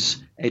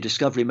 is a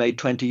discovery made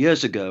 20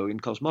 years ago in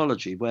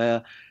cosmology,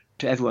 where,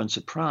 to everyone's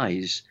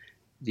surprise,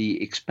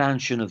 the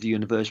expansion of the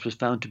universe was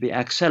found to be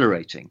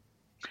accelerating.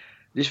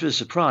 This was a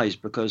surprise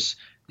because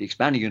the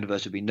expanding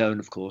universe had been known,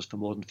 of course, for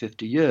more than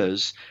 50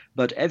 years,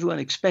 but everyone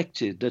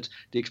expected that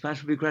the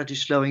expansion would be gradually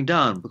slowing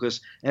down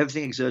because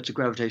everything exerts a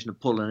gravitational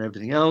pull on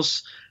everything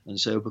else, and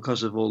so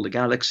because of all the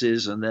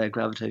galaxies and their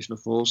gravitational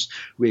force,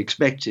 we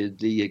expected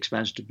the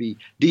expansion to be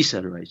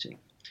decelerating.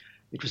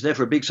 It was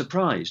therefore a big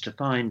surprise to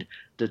find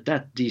that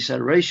that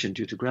deceleration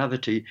due to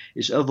gravity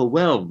is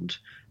overwhelmed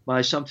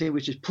by something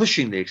which is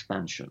pushing the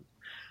expansion.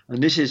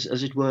 And this is,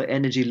 as it were,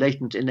 energy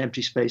latent in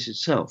empty space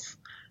itself,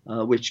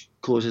 which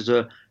causes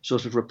a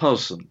sort of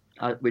repulsion,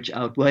 which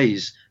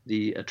outweighs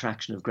the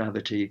attraction of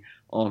gravity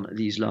on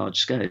these large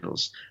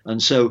scales.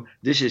 And so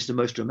this is the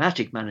most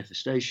dramatic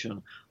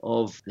manifestation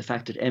of the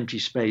fact that empty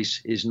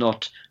space is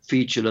not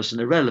featureless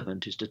and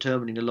irrelevant. It's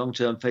determining the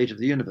long-term fate of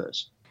the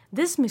universe.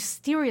 This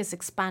mysterious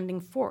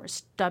expanding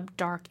force, dubbed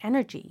dark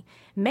energy,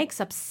 makes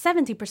up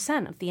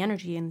 70% of the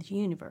energy in the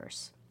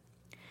universe.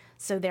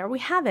 So there we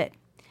have it.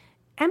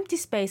 Empty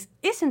space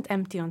isn't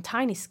empty on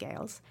tiny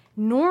scales,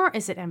 nor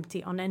is it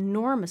empty on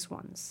enormous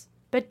ones.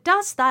 But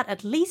does that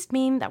at least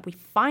mean that we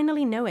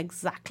finally know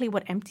exactly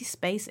what empty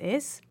space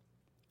is?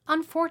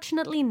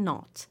 Unfortunately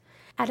not.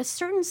 At a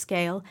certain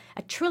scale,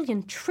 a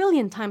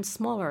trillion times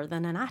smaller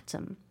than an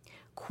atom,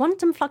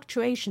 quantum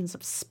fluctuations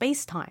of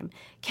space-time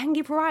can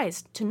give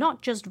rise to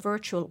not just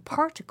virtual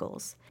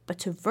particles, but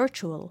to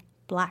virtual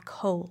black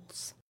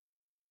holes.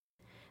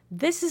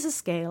 This is a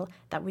scale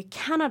that we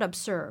cannot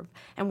observe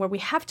and where we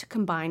have to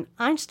combine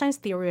Einstein's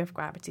theory of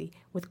gravity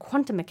with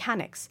quantum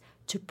mechanics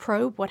to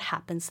probe what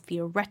happens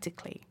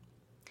theoretically.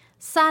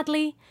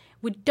 Sadly,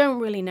 we don't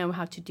really know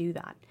how to do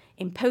that,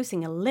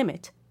 imposing a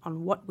limit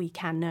on what we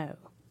can know.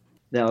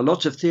 There are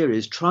lots of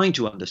theories trying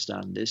to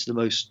understand this. The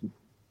most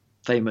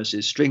famous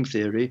is string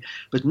theory,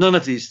 but none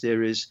of these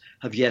theories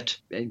have yet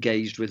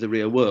engaged with the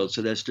real world,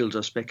 so they're still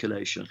just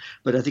speculation.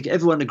 But I think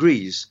everyone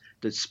agrees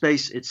that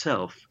space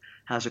itself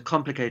has a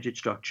complicated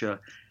structure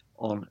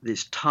on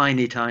this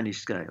tiny, tiny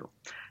scale.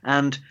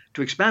 And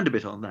to expand a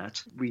bit on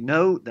that, we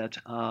know that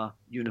our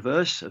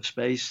universe of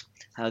space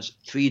has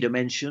 3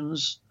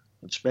 dimensions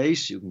of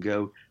space. You can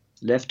go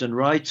left and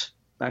right,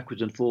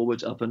 backwards and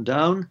forwards, up and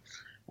down,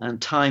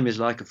 and time is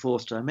like a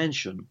 4th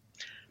dimension.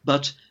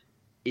 But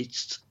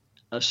it's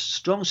a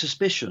strong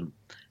suspicion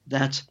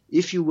that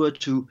if you were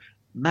to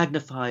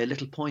magnify a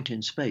little point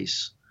in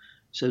space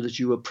so that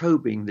you were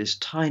probing this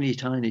tiny,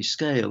 tiny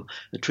scale,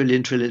 a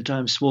trillion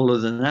times smaller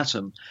than an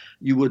atom,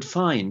 you would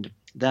find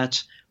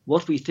that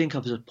what we think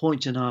of as a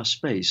point in our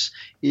space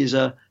is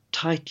a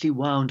tightly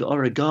wound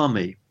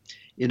origami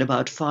in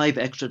about 5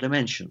 extra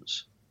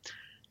dimensions.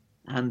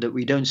 And that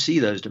we don't see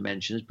those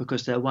dimensions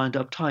because they're wound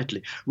up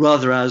tightly.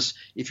 Rather as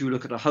if you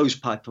look at a hose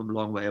pipe from a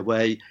long way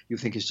away, you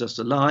think it's just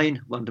a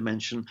line, 1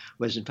 dimension,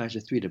 whereas in fact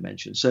it's 3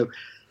 dimensions. So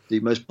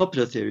the most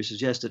popular theory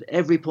suggests that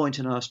every point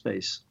in our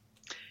space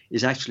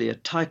is actually a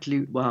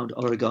tightly wound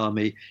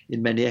origami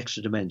in many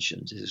extra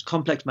dimensions. This is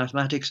complex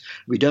mathematics.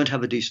 We don't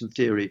have a decent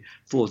theory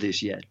for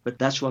this yet, but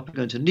that's what we're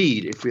going to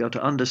need if we are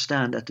to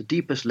understand at the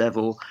deepest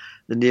level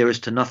the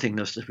nearest to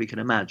nothingness that we can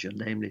imagine,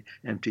 namely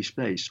empty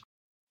space.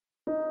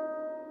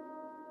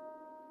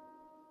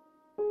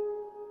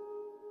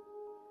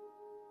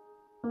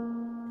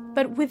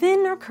 But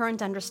within our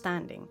current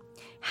understanding,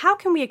 how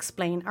can we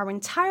explain our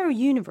entire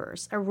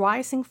universe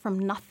arising from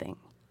nothing?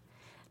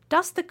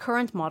 Does the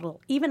current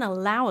model even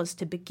allow us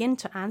to begin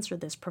to answer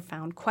this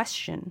profound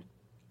question?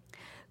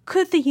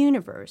 Could the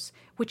universe,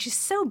 which is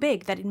so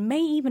big that it may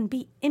even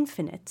be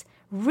infinite,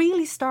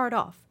 really start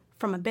off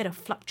from a bit of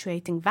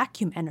fluctuating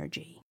vacuum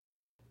energy?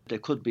 There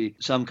could be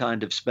some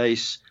kind of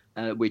space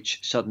which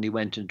suddenly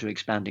went into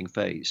expanding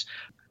phase.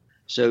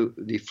 So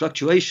the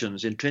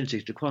fluctuations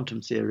intrinsic to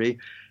quantum theory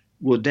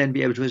would then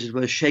be able to, as it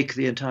were, shake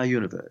the entire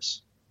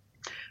universe.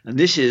 And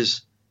this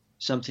is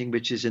something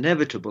which is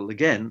inevitable,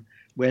 again,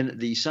 when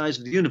the size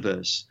of the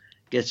universe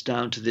gets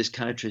down to this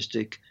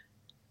characteristic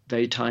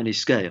very tiny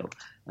scale.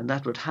 And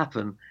that would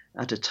happen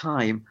at a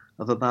time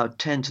of about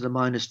 10 to the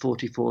minus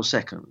 44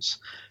 seconds.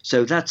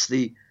 So that's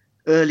the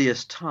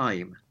earliest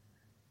time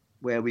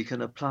where we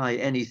can apply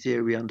any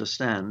theory we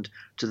understand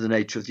to the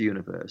nature of the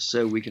universe.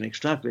 So we can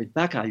extrapolate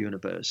back our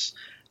universe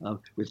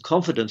with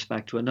confidence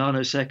back to a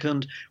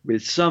nanosecond,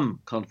 with some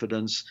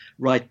confidence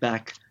right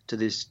back to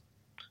this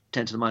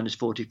 10 to the minus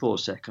 44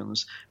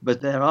 seconds. But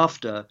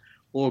thereafter,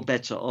 all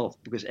bets are off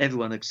because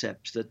everyone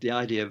accepts that the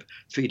idea of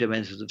 3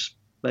 dimensions of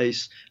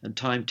space and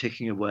time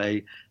ticking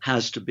away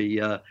has to be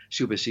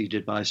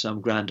superseded by some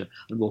grander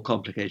and more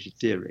complicated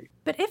theory.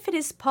 But if it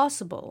is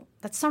possible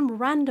that some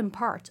random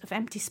part of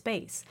empty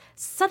space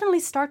suddenly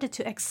started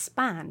to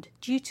expand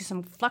due to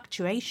some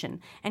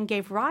fluctuation and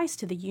gave rise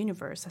to the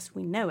universe as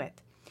we know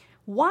it,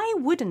 why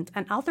wouldn't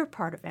another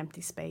part of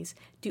empty space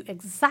do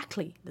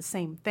exactly the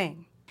same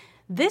thing?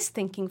 This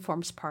thinking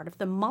forms part of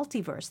the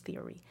multiverse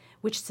theory,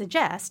 which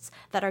suggests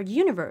that our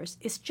universe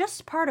is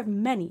just part of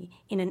many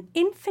in an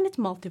infinite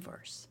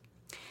multiverse.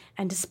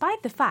 And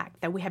despite the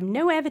fact that we have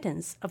no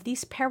evidence of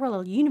these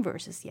parallel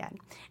universes yet,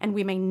 and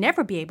we may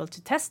never be able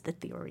to test the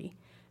theory,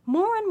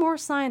 more and more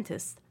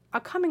scientists are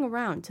coming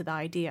around to the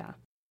idea.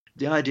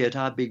 The idea that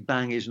our Big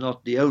Bang is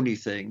not the only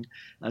thing,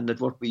 and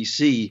that what we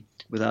see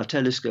with our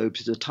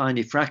telescopes is a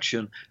tiny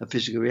fraction of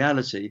physical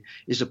reality,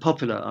 is a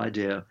popular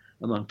idea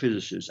among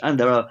physicists. And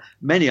there are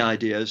many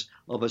ideas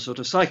of a sort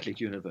of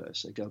cyclic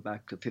universe. They go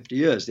back 50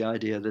 years. The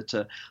idea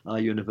that our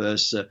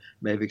universe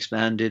may have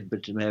expanded,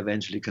 but it may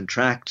eventually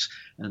contract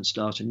and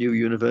start a new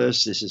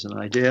universe. This is an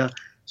idea.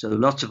 So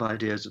lots of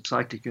ideas of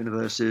cyclic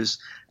universes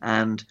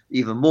and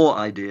even more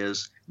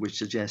ideas which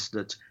suggest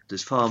that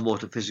there's far more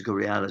to physical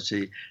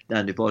reality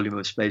than the volume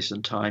of space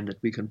and time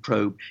that we can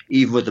probe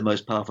even with the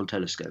most powerful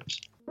telescopes.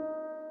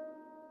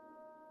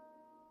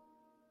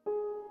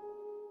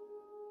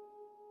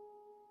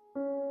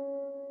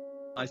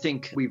 I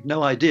think we've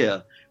no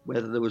idea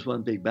whether there was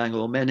one Big Bang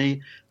or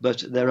many,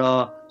 but there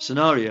are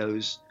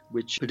scenarios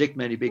which predict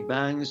many Big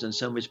Bangs and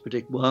some which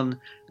predict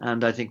one,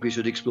 and I think we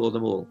should explore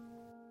them all.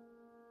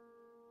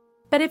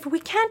 But if we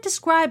can't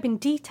describe in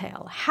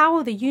detail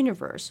how the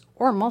universe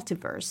or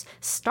multiverse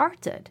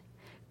started,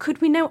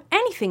 could we know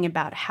anything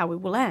about how it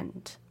will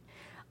end?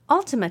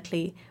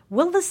 Ultimately,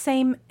 will the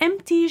same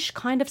empty-ish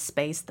kind of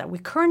space that we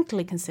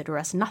currently consider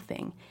as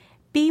nothing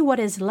be what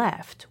is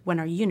left when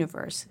our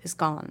universe is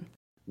gone?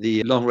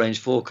 The long-range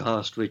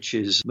forecast, which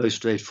is most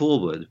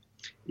straightforward,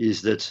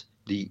 is that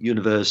the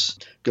universe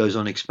goes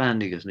on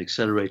expanding at an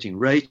accelerating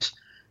rate,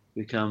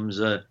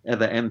 becomes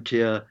ever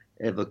emptier,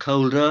 ever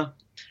colder,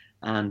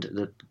 and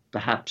that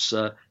perhaps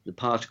the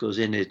particles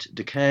in it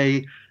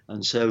decay,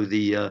 and so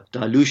the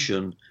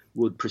dilution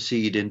would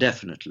proceed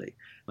indefinitely.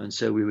 And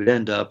so we would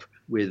end up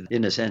with,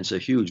 in a sense, a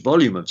huge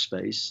volume of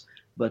space,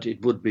 but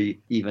it would be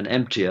even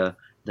emptier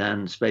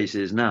than space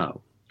is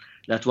now.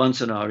 That's one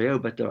scenario,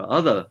 but there are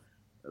other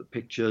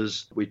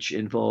pictures which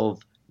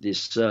involve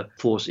this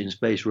force in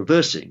space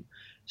reversing,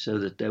 so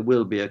that there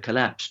will be a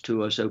collapse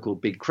to a so-called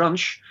big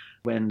crunch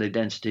when the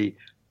density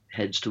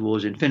heads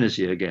towards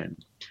infinity again.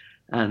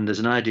 And there's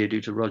an idea due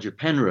to Roger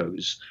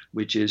Penrose,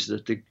 which is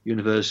that the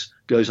universe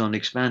goes on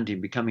expanding,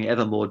 becoming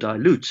ever more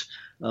dilute,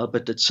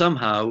 but that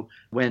somehow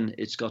when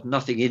it's got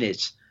nothing in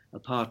it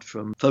apart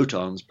from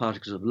photons,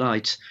 particles of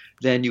light,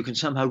 then you can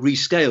somehow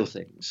rescale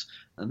things.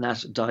 And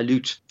that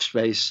dilute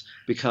space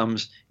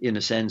becomes, in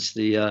a sense,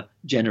 the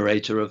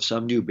generator of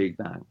some new Big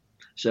Bang.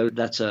 So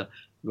that's a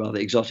rather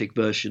exotic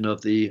version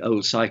of the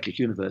old cyclic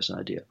universe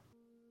idea.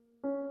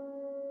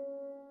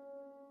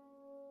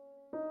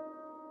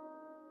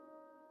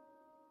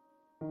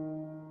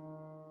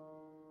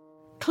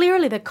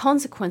 Clearly, the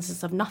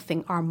consequences of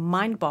nothing are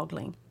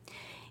mind-boggling.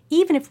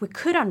 Even if we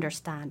could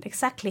understand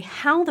exactly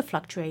how the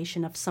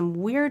fluctuation of some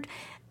weird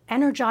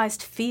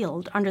energized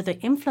field under the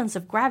influence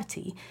of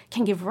gravity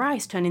can give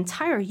rise to an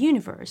entire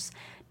universe,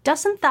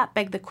 doesn't that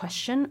beg the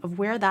question of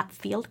where that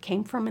field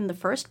came from in the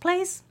first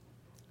place?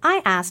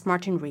 I asked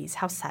Martin Rees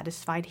how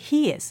satisfied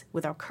he is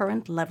with our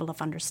current level of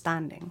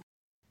understanding.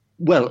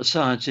 Well,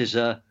 science is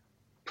a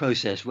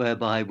process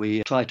whereby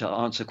we try to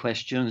answer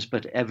questions,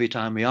 but every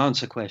time we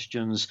answer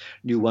questions,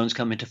 new ones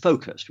come into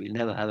focus. We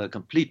never have a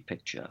complete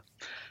picture.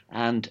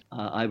 And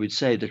I would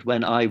say that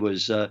when I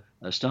was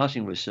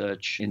starting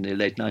research in the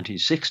late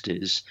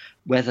 1960s,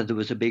 whether there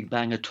was a Big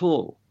Bang at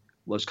all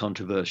was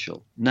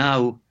controversial.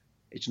 Now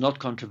it's not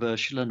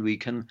controversial, and we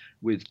can,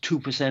 with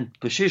 2%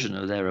 precision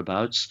or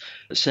thereabouts,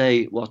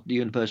 say what the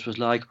universe was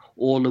like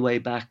all the way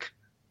back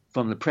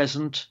from the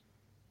present,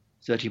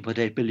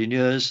 13.8 billion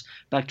years,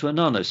 back to a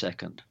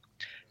nanosecond.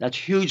 That's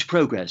huge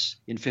progress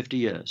in 50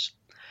 years.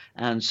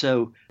 And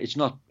so it's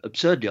not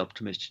absurdly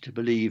optimistic to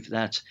believe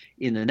that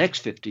in the next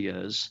 50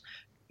 years,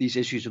 these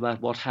issues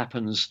about what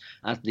happens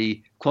at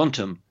the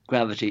quantum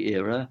gravity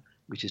era,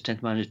 which is 10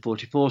 to minus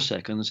 44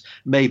 seconds,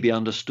 may be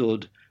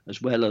understood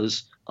as well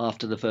as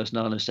after the first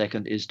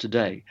nanosecond is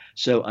today.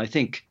 So I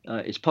think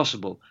it's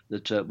possible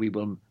that we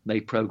will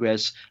make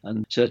progress,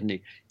 and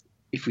certainly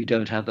if we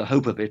don't have the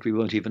hope of it, we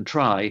won't even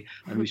try,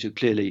 and we should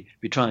clearly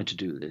be trying to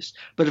do this.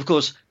 But of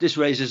course, this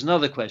raises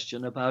another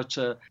question about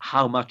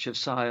how much of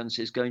science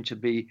is going to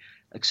be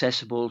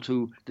accessible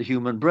to the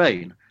human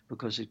brain,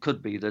 because it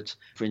could be that,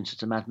 for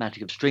instance, the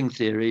mathematics of string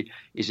theory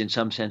is in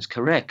some sense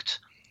correct,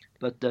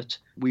 but that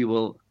we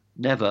will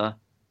never,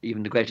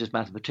 even the greatest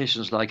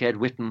mathematicians like Ed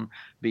Witten,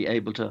 be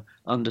able to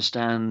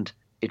understand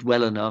it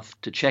well enough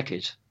to check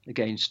it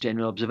against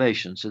general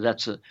observation. So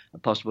that's a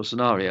possible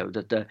scenario,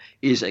 that there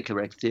is a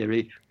correct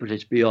theory, but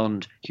it's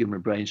beyond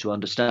human brains to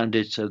understand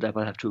it, so that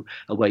we'll have to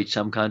await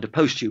some kind of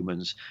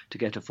posthumans to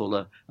get a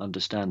fuller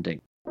understanding.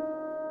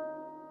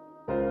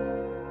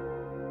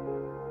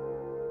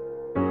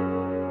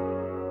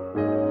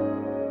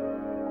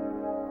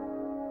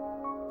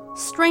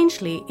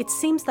 Strangely, it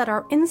seems that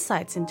our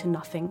insights into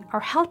nothing are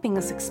helping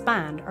us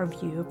expand our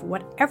view of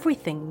what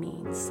everything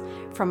means,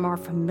 from our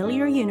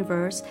familiar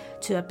universe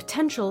to a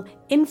potential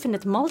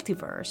infinite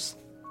multiverse.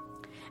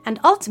 And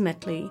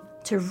ultimately,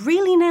 to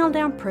really nail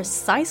down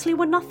precisely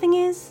what nothing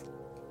is,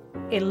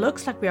 it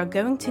looks like we are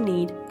going to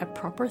need a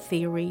proper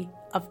theory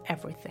of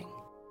everything.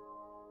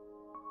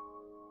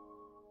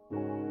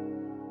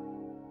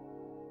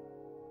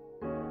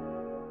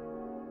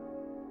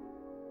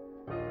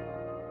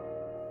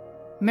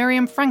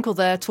 Miriam Frankel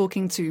there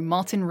talking to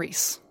Martin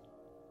Rees.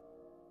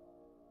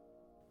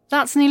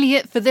 That's nearly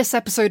it for this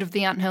episode of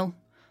The Anthill.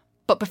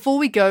 But before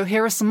we go,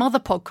 here are some other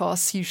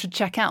podcasts you should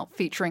check out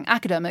featuring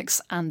academics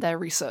and their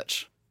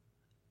research.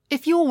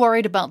 If you're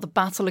worried about the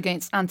battle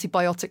against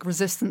antibiotic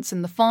resistance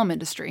in the farm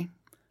industry,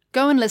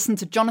 go and listen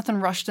to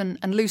Jonathan Rushton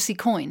and Lucy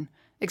Coyne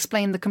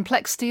explained the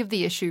complexity of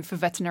the issue for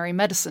veterinary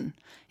medicine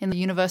in the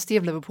University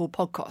of Liverpool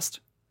podcast.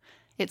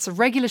 It's a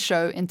regular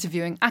show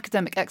interviewing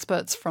academic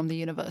experts from the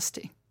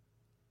university.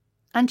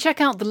 And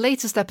check out the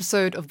latest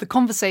episode of The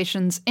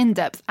Conversation's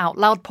In-Depth Out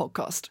Loud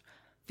podcast,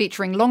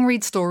 featuring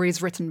long-read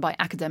stories written by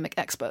academic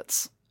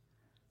experts.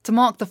 To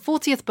mark the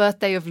 40th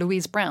birthday of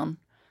Louise Brown,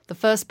 the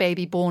first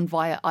baby born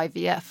via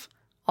IVF,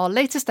 our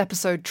latest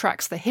episode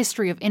tracks the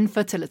history of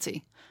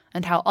infertility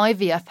and how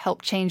IVF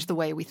helped change the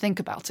way we think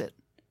about it.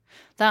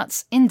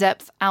 That's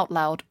In-Depth Out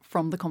Loud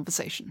from The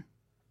Conversation.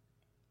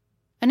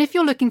 And if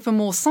you're looking for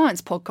more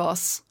science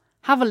podcasts,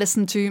 have a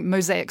listen to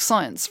Mosaic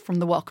Science from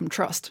the Wellcome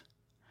Trust.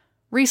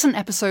 Recent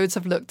episodes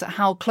have looked at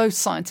how close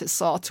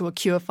scientists are to a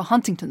cure for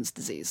Huntington's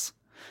disease,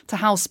 to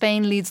how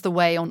Spain leads the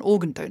way on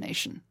organ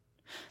donation.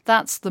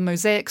 That's the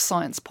Mosaic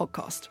Science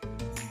podcast.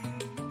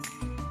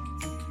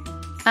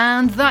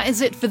 And that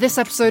is it for this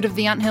episode of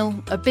The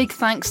Anthill. A big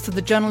thanks to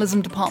the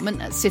journalism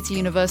department at City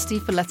University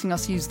for letting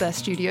us use their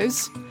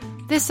studios.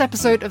 This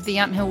episode of The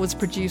Anthill was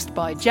produced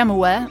by Gemma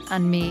Ware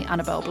and me,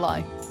 Annabelle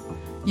Bly.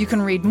 You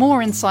can read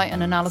more insight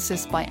and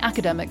analysis by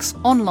academics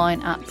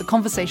online at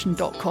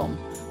theconversation.com,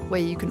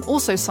 where you can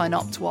also sign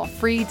up to our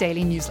free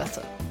daily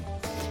newsletter.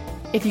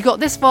 If you got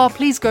this far,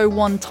 please go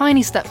one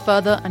tiny step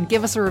further and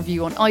give us a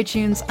review on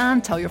iTunes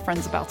and tell your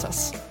friends about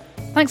us.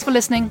 Thanks for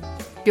listening.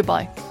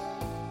 Goodbye.